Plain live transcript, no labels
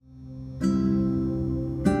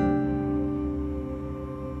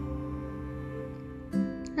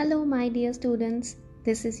Hello, my dear students.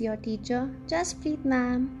 This is your teacher, Jaspreet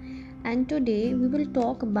ma'am, and today we will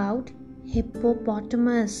talk about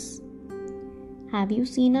hippopotamus. Have you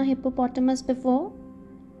seen a hippopotamus before?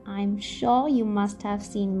 I'm sure you must have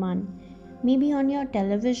seen one, maybe on your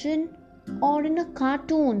television or in a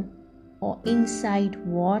cartoon or inside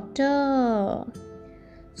water.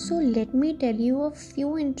 So, let me tell you a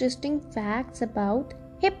few interesting facts about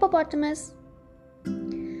hippopotamus.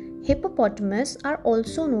 Hippopotamus are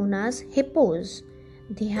also known as hippos.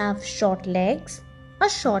 They have short legs, a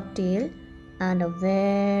short tail, and a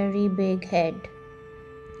very big head.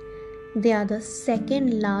 They are the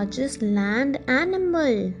second largest land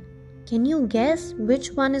animal. Can you guess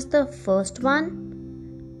which one is the first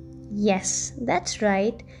one? Yes, that's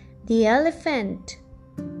right, the elephant.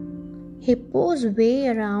 Hippos weigh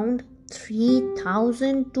around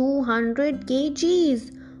 3,200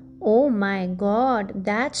 kgs. Oh my god,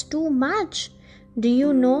 that's too much. Do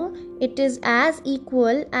you know it is as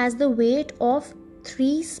equal as the weight of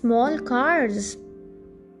 3 small cars?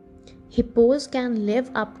 Hippos can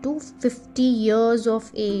live up to 50 years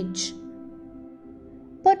of age.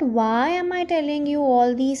 But why am I telling you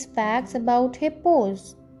all these facts about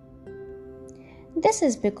hippos? This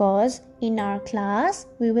is because in our class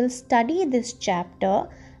we will study this chapter,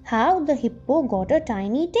 how the hippo got a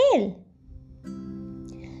tiny tail.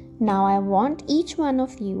 Now I want each one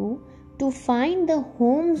of you to find the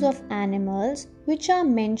homes of animals which are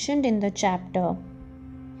mentioned in the chapter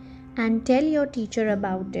and tell your teacher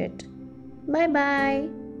about it. Bye bye.